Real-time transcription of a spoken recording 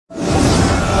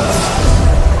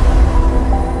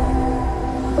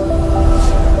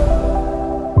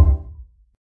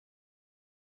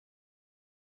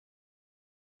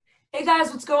Hey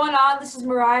guys, what's going on? This is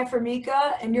Moriah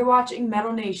Formica, and you're watching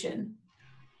Metal Nation.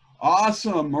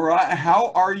 Awesome, Moriah.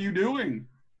 How are you doing?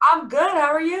 I'm good.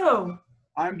 How are you?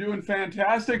 I'm doing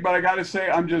fantastic, but I got to say,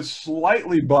 I'm just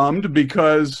slightly bummed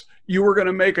because you were going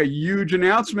to make a huge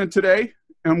announcement today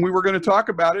and we were going to talk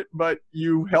about it, but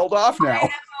you held off now.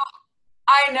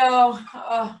 I know.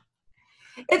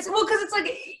 It's well, because it's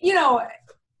like,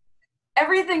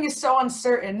 everything is so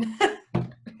uncertain,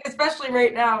 especially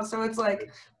right now. So it's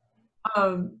like,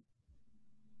 um,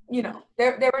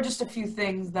 there were just a few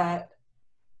things that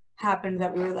happened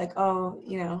that we were like, oh,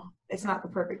 it's not the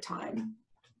perfect time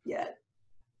yet.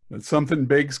 But something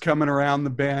big's coming around the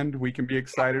bend we can be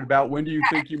excited about. When do you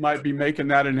think you might be making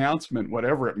that announcement,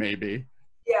 whatever it may be?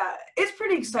 Yeah, it's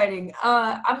pretty exciting.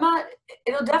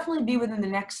 It'll definitely be within the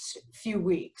next few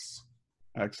weeks.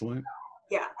 Excellent.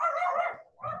 Yeah.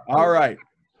 All right.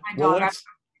 My Well, dog.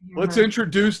 let's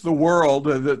introduce the world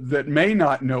that may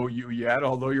not know you yet,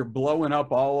 although you're blowing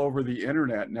up all over the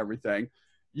internet and everything.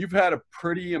 You've had a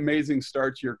pretty amazing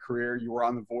start to your career. You were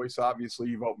on The Voice, obviously.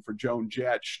 You've opened for Joan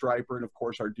Jett, Stryper, and of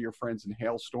course our dear friends in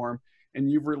Hailstorm.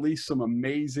 And you've released some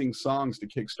amazing songs to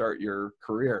kickstart your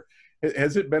career.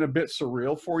 Has it been a bit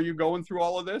surreal for you going through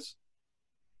all of this?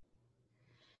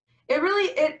 It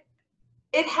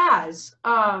has.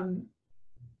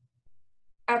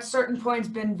 At certain points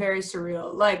been very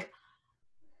surreal.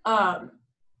 Um,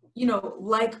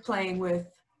 like playing with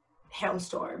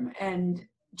Hailstorm and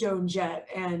Joan Jett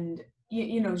and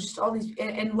just all these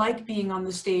and like being on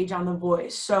the stage on The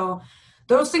Voice. So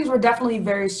those things were definitely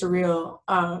very surreal.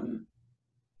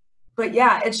 But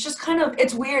yeah, it's just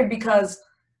it's weird because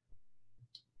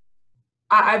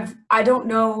I don't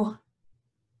know,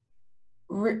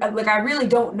 like I really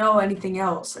don't know anything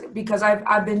else because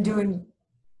I've been doing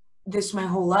this my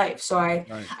whole life. So Right.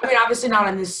 I mean, obviously not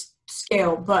on this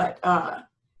scale, but I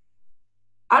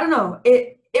don't know.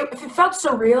 It felt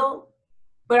surreal,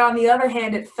 but on the other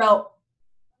hand, it felt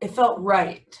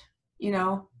right, you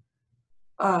know,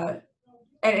 and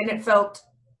it felt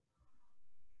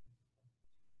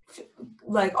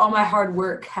like all my hard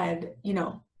work had,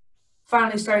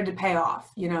 finally started to pay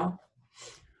off,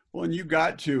 Well, and you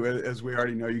got to, as we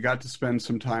already know, you got to spend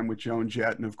some time with Joan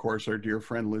Jett and, of course, our dear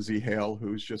friend Lizzie Hale,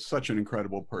 who's just such an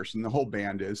incredible person. The whole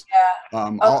band is.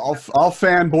 Yeah. I'll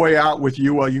fanboy out with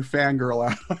you while you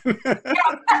fangirl out.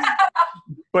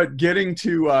 But getting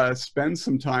to spend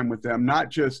some time with them, not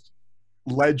just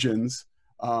legends,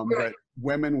 but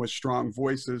women with strong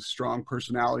voices, strong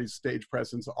personalities, stage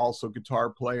presence, also guitar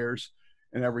players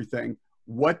and everything.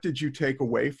 What did you take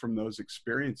away from those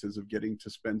experiences of getting to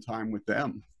spend time with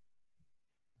them?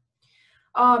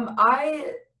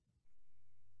 I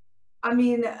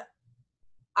mean,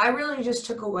 I really just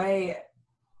took away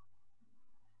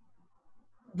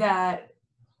that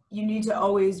you need to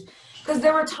always, because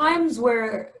there were times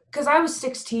where, because I was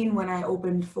 16 when I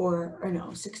opened for, or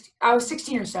no, 16, I was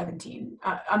 16 or 17.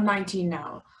 I'm 19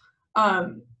 now.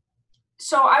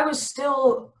 So I was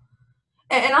still,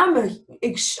 and I'm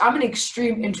an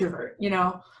extreme introvert,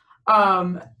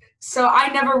 so I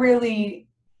never really,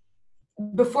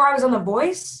 before I was on The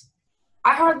Voice,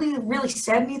 I hardly really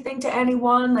said anything to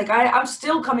anyone. Like I'm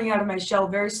still coming out of my shell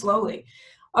very slowly.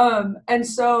 And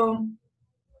so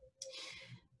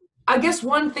I guess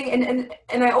one thing,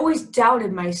 and I always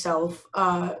doubted myself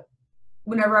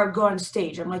whenever I would go on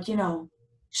stage. I'm like,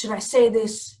 should I say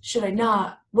this? Should I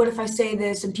not? What if I say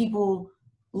this and people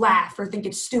laugh or think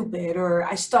it's stupid, or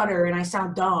I stutter and I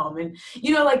sound dumb, and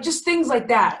like just things like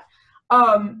that.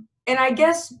 And I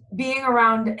guess being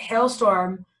around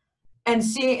Hailstorm and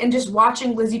seeing and just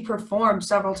watching Lizzie perform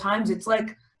several times, it's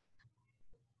like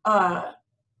I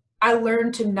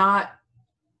learned to not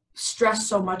stress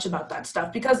so much about that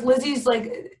stuff because Lizzie's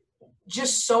like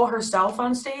just so herself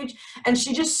on stage, and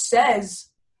she just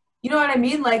says, you know what I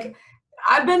mean? Like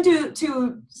I've been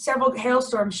to several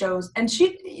Hailstorm shows, and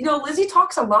she, Lizzie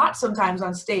talks a lot sometimes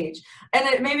on stage, and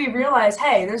it made me realize,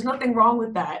 hey, there's nothing wrong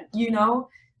with that.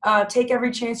 Take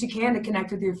every chance you can to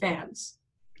connect with your fans.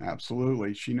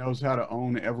 Absolutely. She knows how to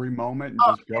own every moment and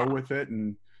just go with it,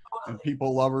 and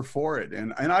people love her for it.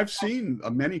 And I've seen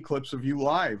many clips of you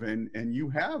live, and you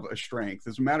have a strength.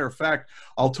 As a matter of fact,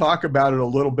 I'll talk about it a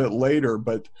little bit later,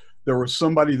 but there was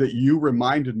somebody that you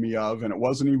reminded me of, and it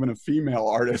wasn't even a female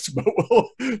artist, but we'll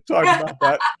talk about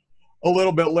that a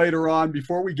little bit later on.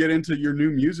 Before we get into your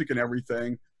new music and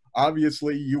everything,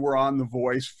 obviously you were on The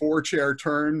Voice, 4-chair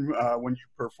turn when you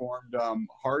performed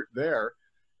Heart there.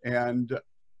 And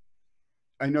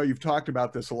I know you've talked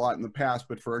about this a lot in the past,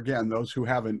 but for, again, those who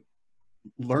haven't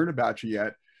learned about you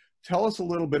yet, tell us a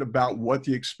little bit about what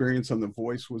the experience on The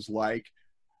Voice was like.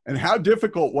 And how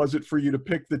difficult was it for you to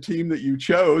pick the team that you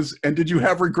chose? And did you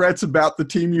have regrets about the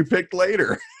team you picked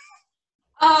later?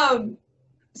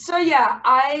 So yeah,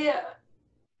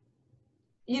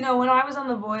 when I was on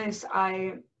The Voice,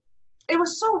 it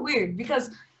was so weird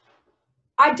because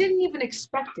I didn't even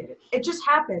expect it. It just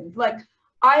happened. Like,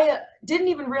 I didn't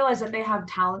even realize that they have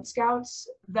talent scouts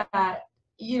that,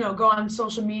 go on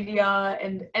social media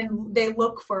and they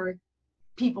look for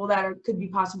people that could be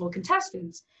possible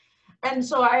contestants. And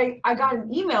so I got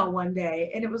an email one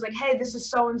day and it was like, hey, this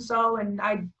is so-and-so, and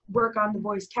I work on The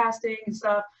Voice casting and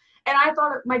stuff. And I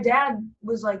thought, my dad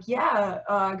was like, yeah,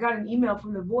 I got an email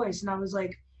from The Voice. And I was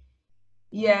like,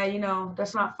 yeah,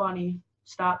 that's not funny.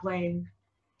 Stop playing.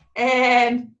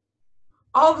 And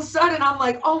all of a sudden I'm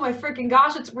like, oh my freaking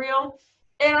gosh, it's real.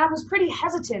 And I was pretty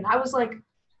hesitant. I was like,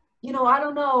 I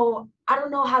don't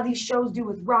know how these shows do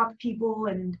with rock people,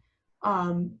 and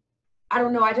I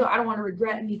don't know, I don't want to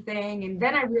regret anything. And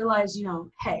then I realized,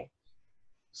 hey,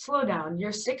 slow down.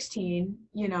 You're 16,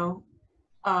 you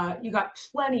got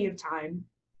plenty of time.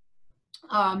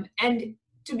 And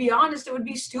to be honest, it would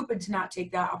be stupid to not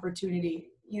take that opportunity,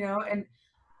 and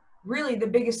really the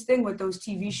biggest thing with those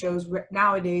TV shows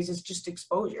nowadays is just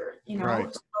exposure,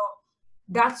 Right.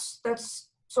 So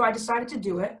so I decided to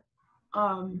do it.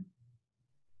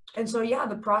 And so, yeah,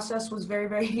 the process was very,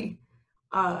 very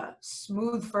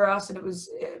smooth for us, and it was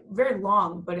very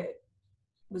long, but it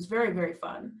was very, very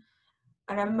fun.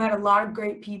 And I've met a lot of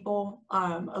great people,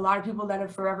 a lot of people that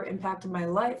have forever impacted my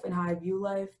life and how I view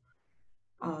life.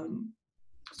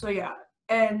 So yeah,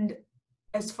 and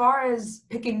as far as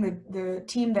picking the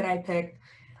team that I picked,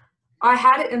 I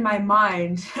had it in my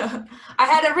mind. I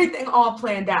had everything all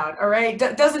planned out, all right?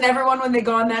 Doesn't everyone when they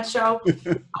go on that show? Then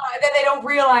they don't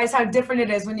realize how different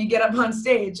it is when you get up on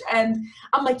stage. And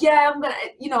I'm like, yeah, I'm going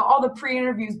to, all the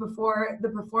pre-interviews before the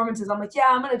performances, I'm like, yeah,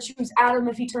 I'm going to choose Adam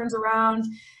if he turns around.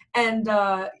 And,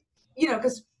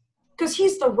 because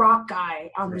he's the rock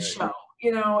guy on the show,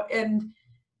 and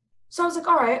so I was like,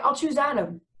 all right, I'll choose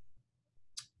Adam.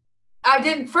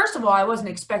 First of all, I wasn't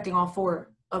expecting all four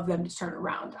of them to turn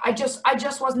around. I just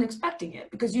wasn't expecting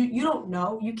it, because you don't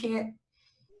know, you can't,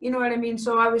 you know what I mean?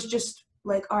 So I was just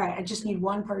like, all right, I just need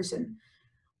one person.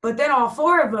 But then all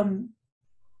four of them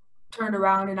turned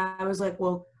around, and I was like,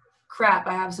 well, crap,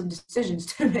 I have some decisions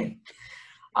to make.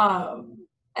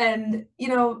 And,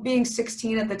 being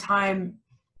 16 at the time,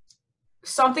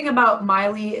 something about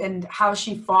Miley and how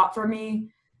she fought for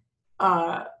me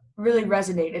really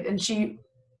resonated. And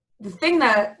the thing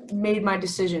that made my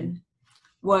decision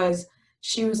was,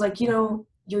 she was like, you're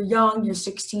young, you're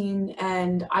 16,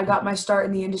 and I got my start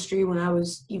in the industry when I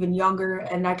was even younger,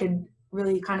 and I could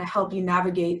really kind of help you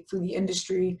navigate through the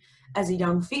industry as a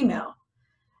young female.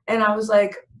 And I was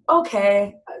like,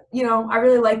 okay, I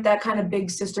really like that kind of big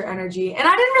sister energy. And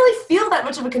I didn't really feel that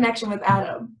much of a connection with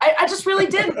Adam. I just really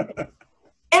didn't.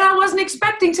 And I wasn't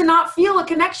expecting to not feel a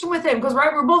connection with him, because,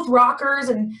 right, we're both rockers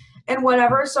and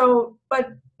whatever. So,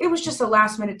 but it was just a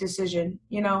last minute decision.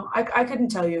 I couldn't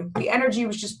tell you. The energy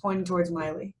was just pointing towards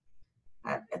Miley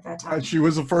at that time. She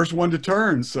was the first one to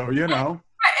turn, so, Right, and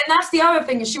that's the other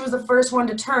thing, is she was the first one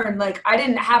to turn. Like, I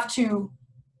didn't have to,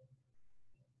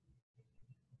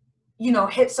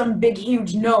 hit some big,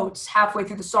 huge notes halfway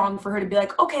through the song for her to be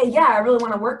like, okay, yeah, I really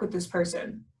want to work with this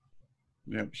person.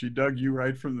 Yeah, she dug you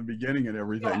right from the beginning and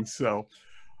everything. Yeah. So,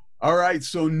 all right.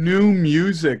 So, new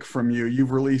music from you.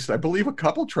 You've released, I believe, a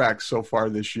couple tracks so far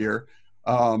this year.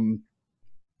 The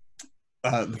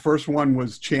first one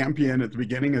was Champion at the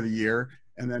beginning of the year,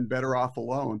 and then Better Off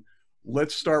Alone.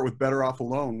 Let's start with Better Off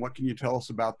Alone. What can you tell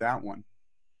us about that one?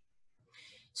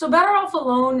 So Better Off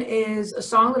Alone is a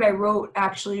song that I wrote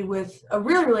actually with a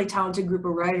really, really talented group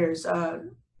of writers.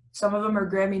 Some of them are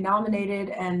Grammy nominated,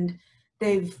 and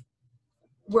they've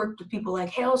worked with people like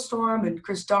Hailstorm and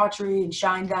Chris Daughtry and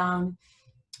Shinedown.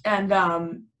 And,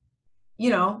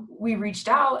 we reached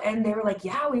out, and they were like,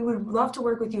 yeah, we would love to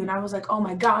work with you. And I was like, oh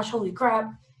my gosh, holy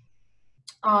crap.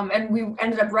 And we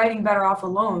ended up writing Better Off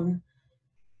Alone.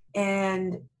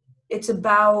 And it's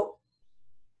about,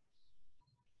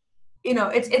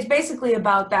 it's basically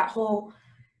about that whole,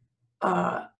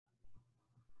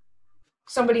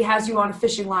 somebody has you on a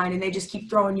fishing line and they just keep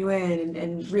throwing you in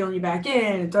and reeling you back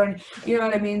in and throwing, you know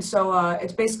what I mean? So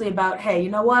it's basically about, hey, you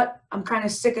know what? I'm kind of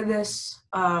sick of this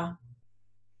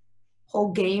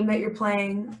whole game that you're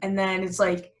playing. And then it's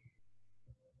like,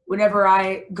 whenever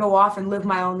I go off and live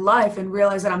my own life and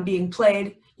realize that I'm being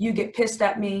played, you get pissed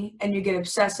at me and you get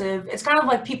obsessive. It's kind of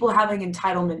like people having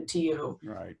entitlement to you,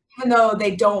 right? Even though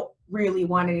they don't really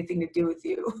want anything to do with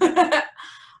you,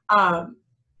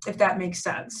 if that makes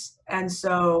sense. And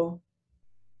so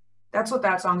That's what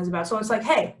that song is about. So it's like,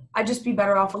 hey, I'd just be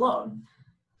better off alone.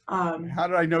 How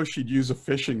did I know she'd use a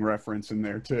fishing reference in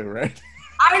there too, right?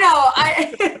 I know.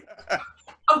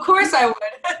 Of course I would.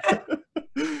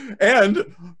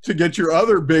 And to get your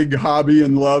other big hobby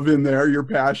and love in there, your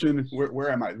passion. Where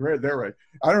am I? Right there, right.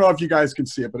 I don't know if you guys can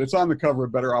see it, but it's on the cover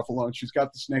of Better Off Alone. She's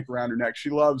got the snake around her neck. She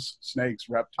loves snakes,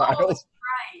 reptiles. Oh, that's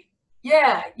right.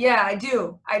 Yeah, I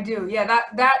do. Yeah,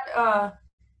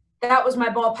 that was my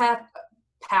ball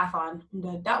python.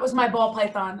 That was my ball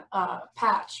python.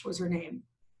 Patch was her name.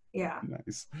 Yeah.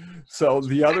 Nice. So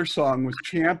the other song was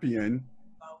Champion.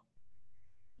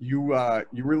 You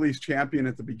released Champion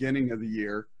at the beginning of the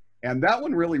year, and that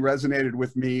one really resonated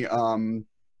with me.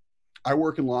 I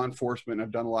work in law enforcement.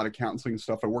 I've done a lot of counseling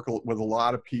stuff. I work with a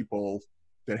lot of people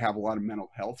that have a lot of mental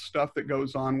health stuff that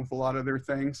goes on with a lot of their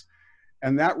things.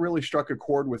 And that really struck a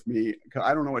chord with me.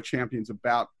 I don't know what Champion's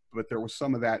about, but there was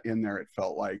some of that in there, it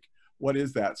felt like. What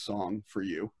is that song for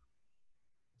you?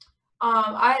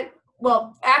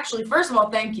 Well, actually, first of all,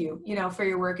 thank you, for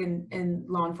your work in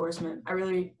law enforcement. I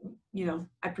really, I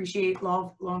appreciate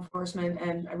law enforcement,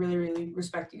 and I really, really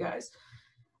respect you guys.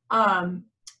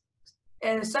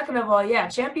 And second of all, yeah,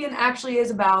 Champion actually is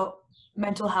about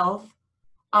mental health.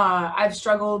 I've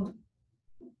struggled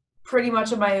pretty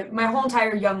much in my whole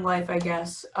entire young life, I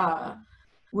guess,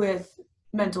 with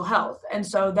mental health. And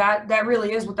so that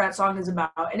really is what that song is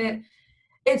about. And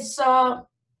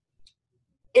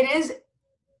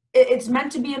it's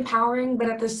meant to be empowering, but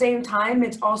at the same time,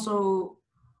 it's also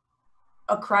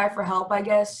a cry for help, I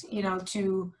guess,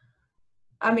 to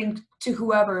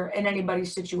whoever in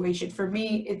anybody's situation. For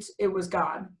me, it was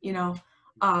God,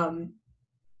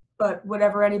 but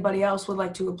whatever anybody else would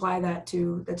like to apply that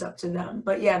to, that's up to them.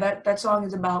 But yeah, that song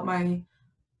is about my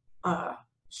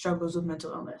struggles with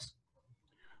mental illness.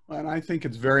 And I think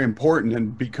it's very important.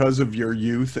 And because of your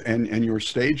youth and your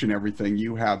stage and everything,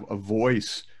 you have a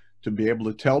voice to be able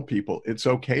to tell people it's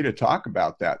okay to talk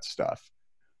about that stuff.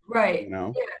 Right.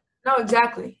 Yeah. No,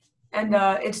 exactly. And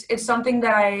it's something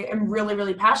that I am really,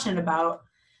 really passionate about,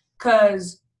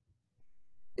 because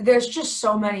there's just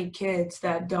so many kids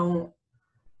that don't,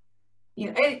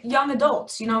 young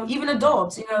adults, even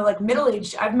adults, like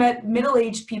middle-aged. I've met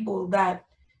middle-aged people that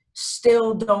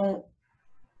still don't,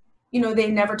 they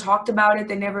never talked about it.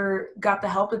 They never got the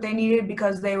help that they needed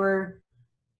because they were,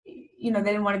 they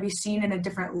didn't want to be seen in a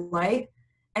different light.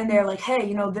 And they're like,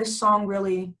 hey, this song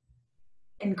really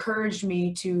encouraged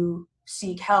me to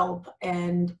seek help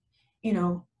and,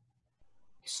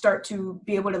 start to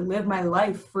be able to live my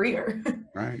life freer.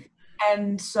 Right.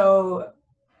 And so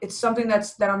it's something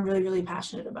that I'm really, really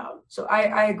passionate about. So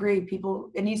I agree,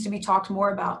 it needs to be talked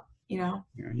more about, Yeah,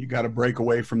 you got to break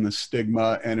away from the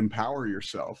stigma and empower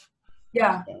yourself.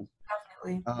 Yeah,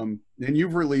 definitely. And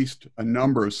you've released a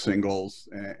number of singles,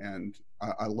 and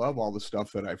I love all the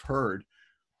stuff that I've heard.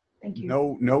 Thank you.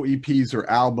 No EPs or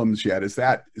albums yet. Is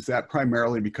that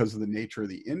primarily because of the nature of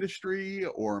the industry,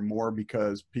 or more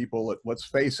because people, let's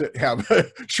face it, have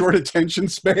short attention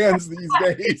spans these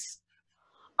days?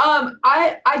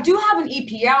 I do have an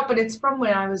EP out, but it's from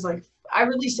when I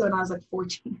released it when I was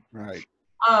 14. Right.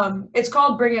 It's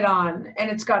called Bring It On,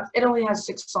 and it only has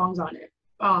 6 songs on it.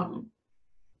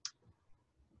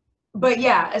 But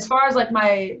yeah, as far as you're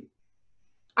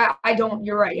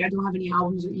right, I don't have any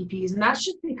albums or EPs, and that's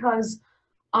just because,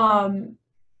 I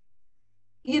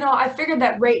figured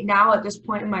that right now at this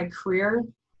point in my career,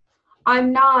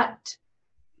 I'm not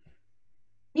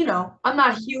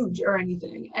huge or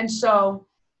anything. And so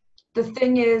the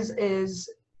thing is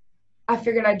I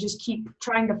figured I'd just keep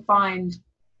trying to find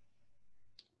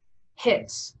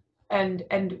hits and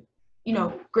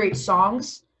great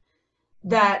songs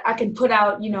that I can put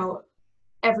out,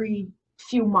 every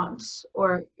few months,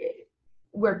 or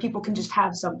where people can just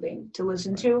have something to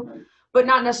listen to, but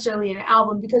not necessarily an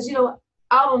album, because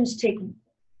albums take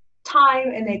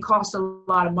time and they cost a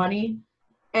lot of money,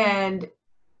 and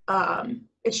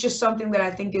it's just something that I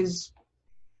think is,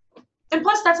 and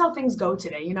plus that's how things go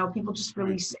today, people just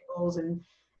release singles and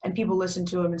people listen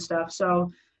to them and stuff.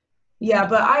 So yeah,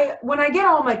 but when I get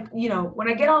all my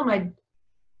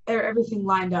everything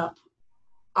lined up,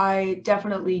 I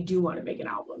definitely do want to make an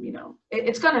album.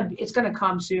 It's gonna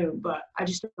come soon, but I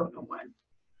just don't know when.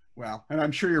 Well, and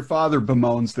I'm sure your father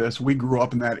bemoans this. We grew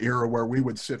up in that era where we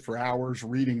would sit for hours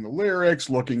reading the lyrics,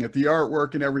 looking at the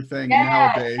artwork and everying. Yeah, and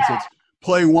nowadays it's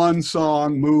play one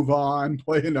song, move on,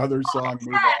 play another song,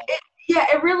 move on.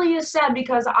 It really is sad,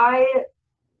 because I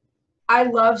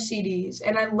love CDs,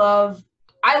 and I loved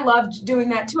doing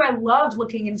that too. I loved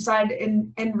looking inside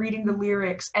and reading the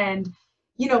lyrics, and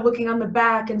you know, looking on the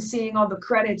back and seeing all the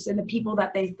credits and the people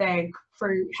that they thank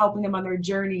for helping them on their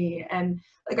journey. And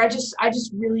like, I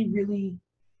just really, really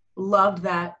loved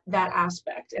that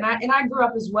aspect. And I grew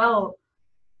up as well,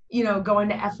 you know, going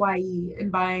to FYE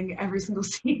and buying every single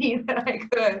CD that I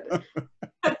could.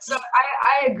 So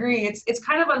I agree. It's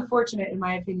kind of unfortunate in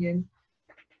my opinion.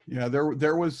 Yeah,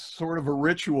 there was sort of a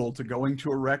ritual to going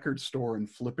to a record store and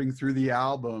flipping through the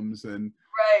albums. And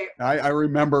Right. I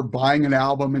remember buying an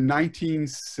album in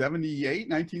 1978,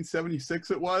 1976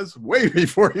 it was, way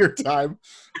before your time,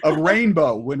 of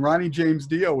Rainbow, when Ronnie James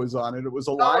Dio was on it. It was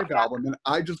a live album, and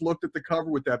I just looked at the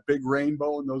cover with that big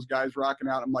rainbow and those guys rocking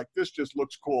out. I'm like, this just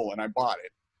looks cool, and I bought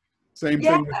it. Same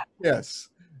thing with Kiss.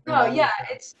 No, yeah,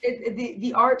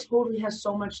 the art totally has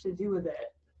so much to do with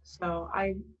it. So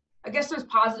I guess there's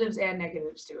positives and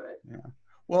negatives to it. Yeah.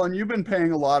 Well, and you've been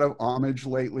paying a lot of homage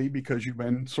lately because you've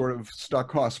been sort of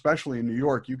stuck, especially in New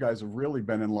York. You guys have really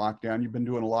been in lockdown. You've been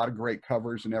doing a lot of great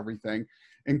covers and everything,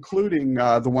 including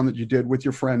the one that you did with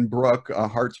your friend Brooke,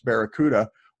 Hearts Barracuda,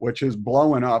 which is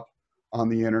blowing up on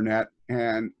the internet.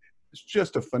 And it's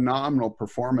just a phenomenal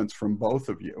performance from both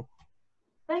of you.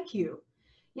 Thank you.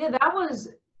 Yeah,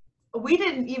 we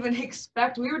didn't even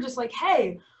expect, we were just like,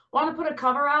 hey, want to put a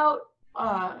cover out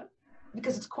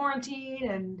because it's quarantine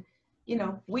and, you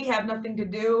know, we have nothing to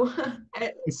do.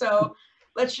 So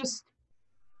let's just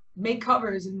make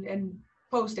covers and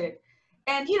post it.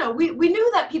 And, you know, we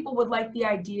knew that people would like the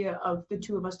idea of the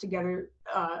two of us together,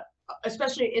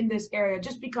 especially in this area,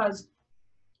 just because,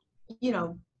 you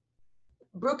know,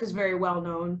 Brooke is very well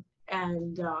known.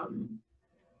 And,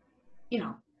 you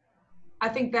know, I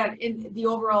think that in the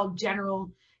overall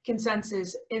general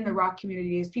consensus in the rock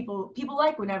community is people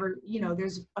like whenever, you know,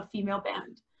 there's a female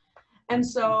band. And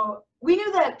so we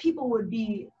knew that people would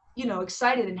be, you know,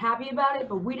 excited and happy about it,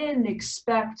 but we didn't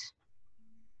expect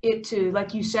it to,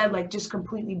 like you said, like just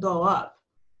completely blow up.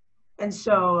 And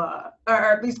so, or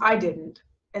at least I didn't.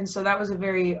 And so that was a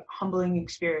very humbling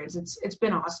experience. It's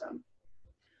been awesome.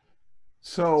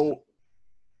 So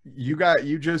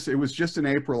it was just in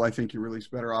April, I think you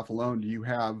released Better Off Alone. Do you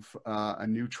have a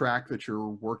new track that you're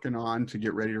working on to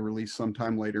get ready to release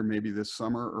sometime later, maybe this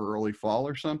summer or early fall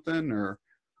or something? Or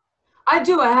I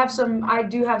do have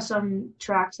some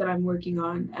tracks that I'm working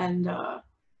on, and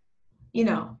you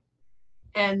know,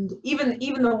 and even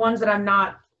the ones that I'm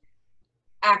not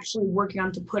actually working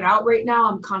on to put out right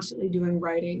now, I'm constantly doing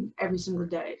writing every single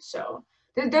day. So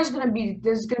there's gonna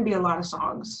be a lot of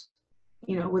songs,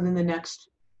 you know, within the next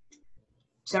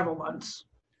several months.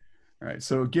 all right,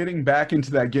 so getting back into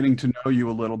that, getting to know you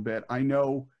a little bit, I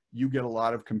know you get a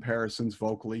lot of comparisons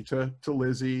vocally to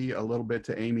Lizzie, a little bit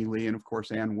to Amy Lee, and of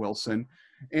course Ann Wilson,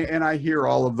 and I hear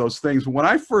all of those things. When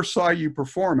I first saw you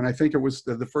perform, and I think it was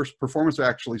the first performance I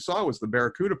actually saw was the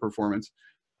Barracuda performance,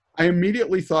 I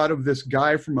immediately thought of this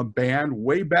guy from a band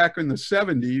way back in the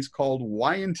 70s called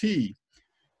Y&T.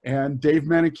 And Dave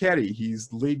Meniketti, he's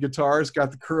the lead guitarist,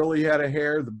 got the curly head of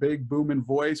hair, the big booming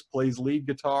voice, plays lead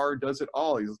guitar, does it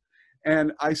all.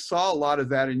 And I saw a lot of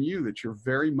that in you, that you're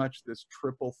very much this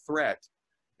triple threat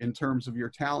in terms of your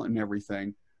talent and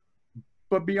everything.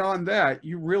 But beyond that,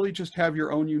 you really just have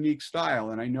your own unique style.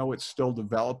 And I know it's still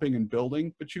developing and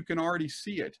building, but you can already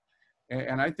see it.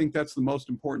 And I think that's the most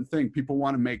important thing. People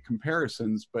want to make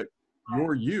comparisons, but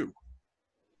you're you.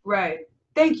 Right.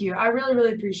 Thank you. I really,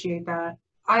 really appreciate that.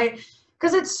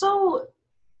 Because it's so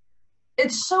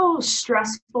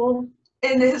stressful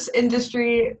in this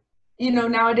industry, you know,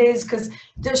 nowadays, because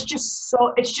it's just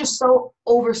so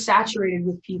oversaturated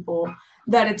with people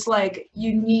that it's like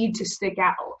you need to stick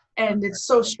out, and it's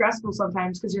so stressful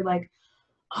sometimes because you're like,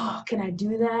 oh, can I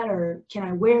do that, or can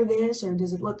I wear this, or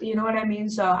does it look, you know what I mean?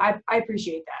 So I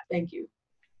appreciate that. Thank you.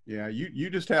 Yeah, you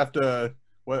just have to,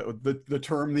 what the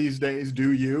term these days,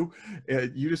 do you?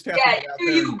 You just have to get out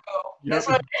there. That's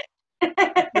what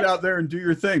get out there and do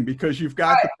your thing, because you've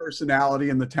got the personality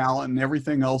and the talent, and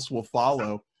everything else will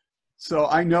follow. So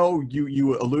I know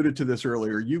you alluded to this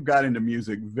earlier. You got into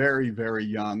music very, very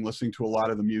young, listening to a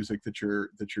lot of the music that your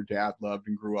dad loved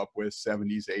and grew up with,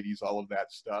 70s, 80s, all of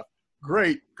that stuff.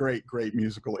 Great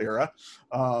musical era.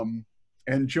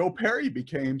 And Joe Perry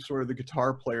became sort of the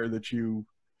guitar player that you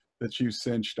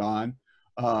cinched on.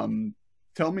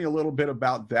 Tell me a little bit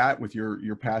about that, with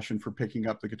your passion for picking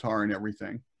up the guitar and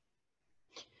everything.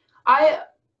 I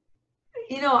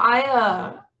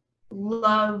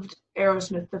loved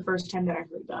Aerosmith the first time that I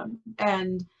heard them,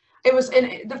 and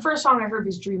the first song I heard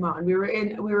was Dream On. We were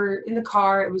in the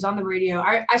car, it was on the radio.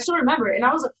 I still remember it, and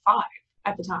I was like 5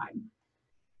 at the time,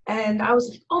 and I was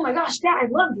like, oh my gosh, Dad, I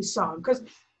love this song, because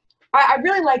I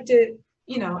really liked it,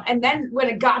 you know. And then when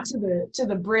it got to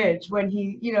the bridge, when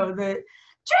he, you know, the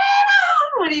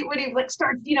when he like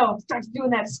starts, you know, starts doing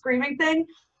that screaming thing.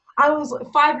 I was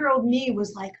 5-year-old me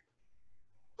was like,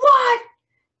 what?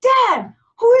 Dad,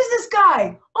 who is this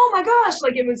guy? Oh my gosh,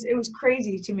 like it was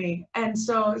crazy to me. And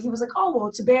so he was like, oh well,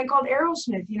 it's a band called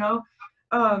Aerosmith, you know.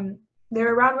 They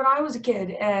were around when I was a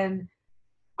kid, and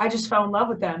I just fell in love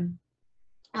with them.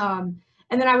 And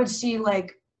then I would see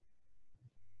like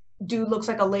Dude Looks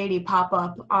Like a Lady pop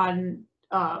up on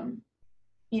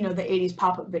you know, the 80s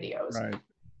pop-up videos.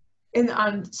 Right.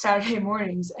 On Saturday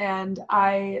mornings, and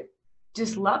I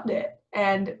just loved it.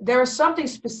 And there was something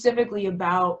specifically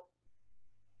about,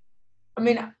 I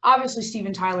mean, obviously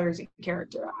Steven Tyler is a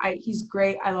character. He's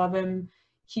great. I love him.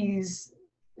 He's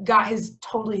got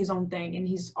totally his own thing, and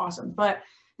he's awesome. But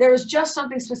there was just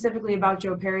something specifically about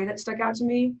Joe Perry that stuck out to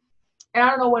me. And I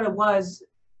don't know what it was.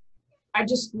 I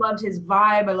just loved his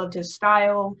vibe. I loved his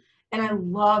style. And I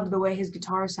loved the way his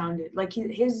guitar sounded. Like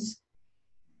he's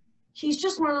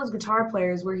just one of those guitar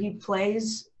players where he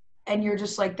plays and you're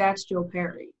just like, that's Joe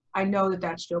Perry. I know that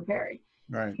that's Joe Perry.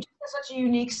 Right. He has such a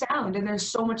unique sound, and there's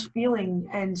so much feeling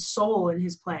and soul in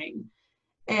his playing.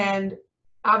 And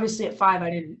obviously at 5,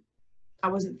 I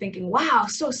wasn't thinking, wow,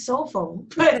 so soulful.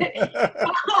 But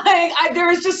like, there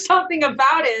was just something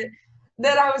about it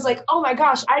that I was like, oh my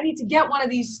gosh, I need to get one of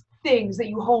these things that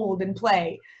you hold and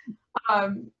play.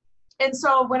 And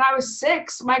so when I was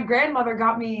 6, my grandmother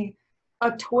got me a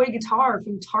toy guitar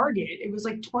from Target. It was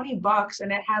like $20,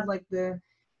 and it had like the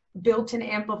built-in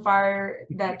amplifier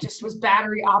that just was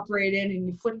battery operated, and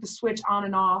you flip the switch on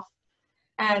and off.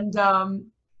 And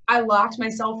I locked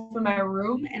myself in my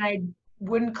room, and I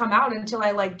wouldn't come out until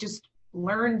I like just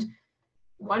learned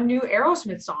one new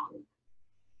Aerosmith song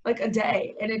like a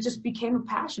day, and it just became a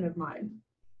passion of mine.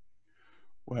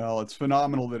 Well, it's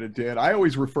phenomenal that it did. I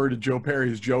always refer to Joe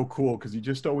Perry as Joe Cool because he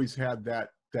just always had that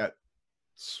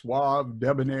suave,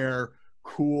 debonair,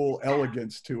 cool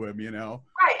elegance to him, you know?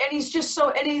 Right, and he's just so,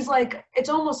 and he's like, it's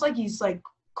almost like he's like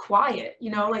quiet,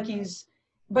 you know, like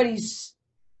but he's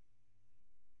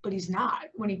not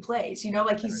when he plays, you know,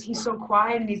 like he's so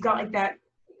quiet, and he's got like that,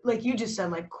 like you just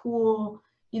said, like cool,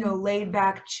 you know, laid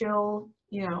back, chill,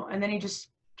 you know, and then he just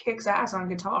kicks ass on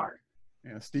guitar.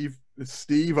 Yeah,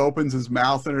 Steve opens his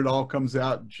mouth and it all comes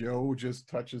out. Joe just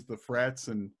touches the frets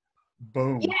and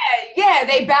boom. Yeah,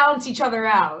 they balance each other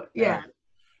out. Yeah.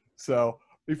 So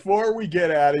before we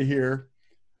get out of here,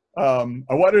 I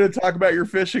wanted to talk about your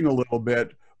fishing a little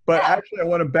bit, but actually I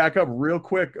want to back up real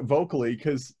quick vocally,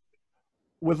 because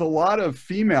with a lot of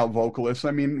female vocalists,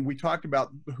 I mean, we talked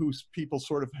about who people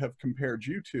sort of have compared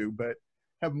you to, but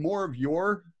have more of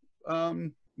your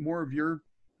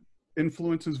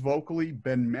influences vocally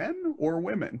been men or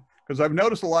women? Because I've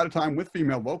noticed a lot of time with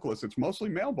female vocalists, it's mostly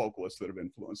male vocalists that have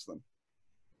influenced them.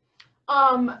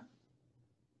 I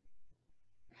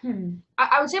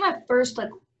would say my first like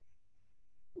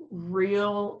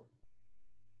real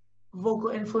vocal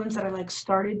influence that I like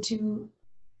started to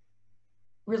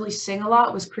really sing a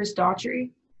lot was Chris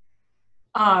Daughtry.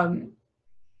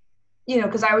 You know,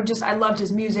 because I loved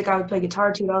his music. I would play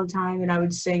guitar to it all the time, and I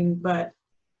would sing, but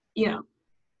you know,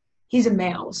 he's a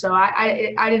male, so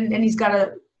I didn't, and he's got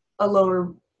a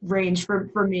lower range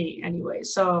for me anyway,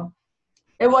 so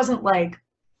it wasn't like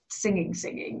singing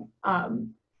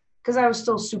because I was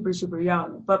still super, super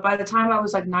young. But by the time I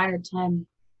was like 9 or 10,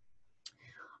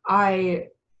 the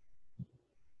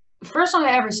first song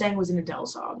I ever sang was an Adele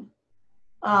song.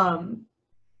 And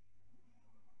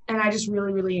I just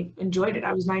really, really enjoyed it.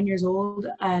 I was 9 years old,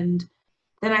 and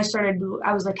then I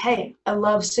was like, hey, I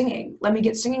love singing. Let me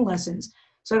get singing lessons.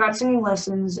 So I got singing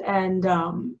lessons, and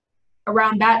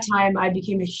around that time, I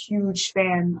became a huge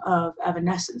fan of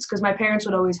Evanescence because my parents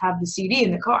would always have the CD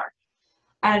in the car.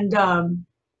 And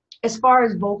as far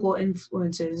as vocal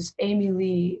influences, Amy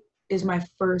Lee is my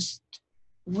first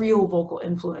real vocal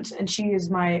influence, and she is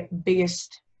my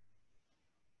biggest.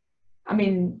 I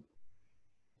mean,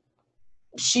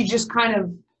 she just kind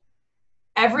of,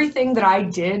 everything that I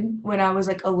did when I was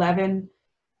like 11,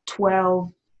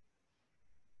 12,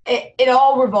 it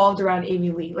all revolved around Amy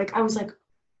Lee. Like I was like,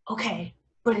 okay,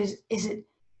 but is it,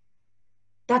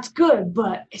 that's good,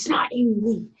 but it's not Amy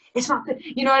Lee. It's not good.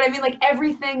 You know what I mean? Like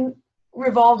everything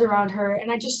revolved around her.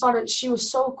 And I just thought she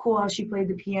was so cool how she played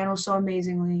the piano so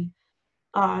amazingly.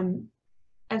 And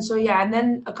so, yeah. And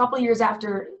then a couple of years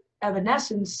after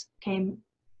Evanescence came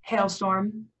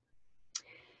Hailstorm.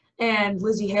 And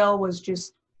Lizzie Hale was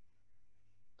just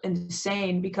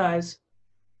insane because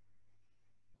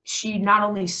she not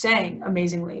only sang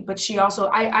amazingly, but she also,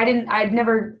 I'd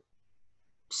never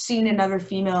seen another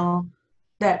female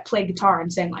that played guitar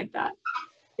and sang like that.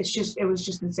 It was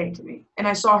just insane to me. And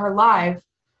I saw her live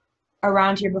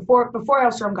around here before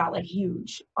Hailstorm got like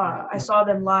huge. I saw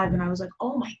them live and I was like,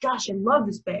 oh my gosh, I love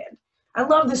this band. I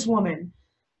love this woman.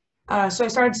 So I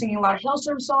started singing a lot of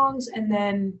Hailstorm songs, and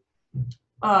then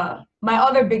my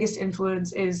other biggest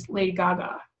influence is Lady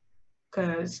Gaga,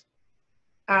 because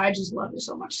I just love her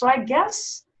so much. So I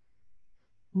guess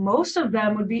most of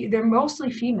them they're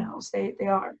mostly females. They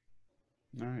are.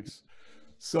 Nice.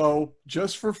 So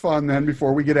just for fun then,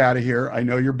 before we get out of here, I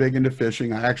know you're big into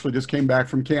fishing. I actually just came back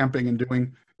from camping and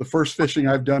doing the first fishing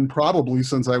I've done probably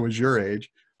since I was your age.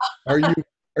 Are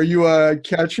you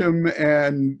catch them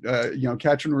and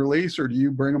catch and release, or do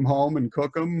you bring them home and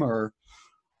cook them, or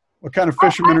what kind of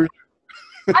fishermen are you?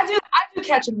 I do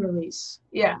catch and release.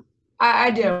 Yeah, I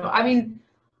do. I mean,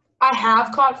 I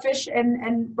have caught fish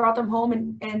and brought them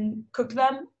home and cooked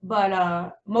them,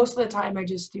 but most of the time I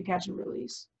just do catch and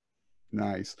release.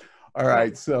 Nice. All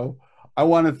right. So I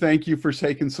want to thank you for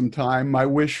taking some time. My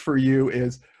wish for you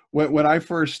is when I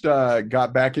first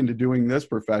got back into doing this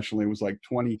professionally, it was like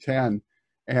 2010.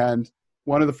 And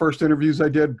one of the first interviews I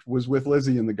did was with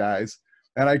Lizzie and the guys.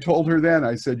 And I told her then,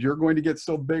 I said, you're going to get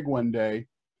so big one day,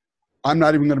 I'm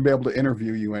not even going to be able to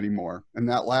interview you anymore. And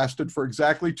that lasted for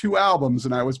exactly 2 albums,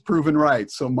 and I was proven right.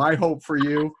 So my hope for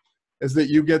you is that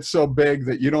you get so big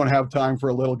that you don't have time for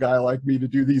a little guy like me to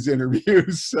do these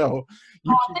interviews. So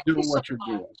you keep doing what you're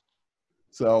doing.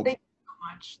 So thank you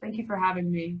so much. Thank you for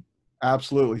having me.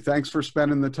 Absolutely. Thanks for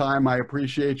spending the time. I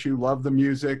appreciate you. Love the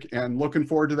music, and looking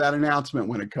forward to that announcement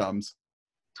when it comes.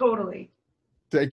 Totally.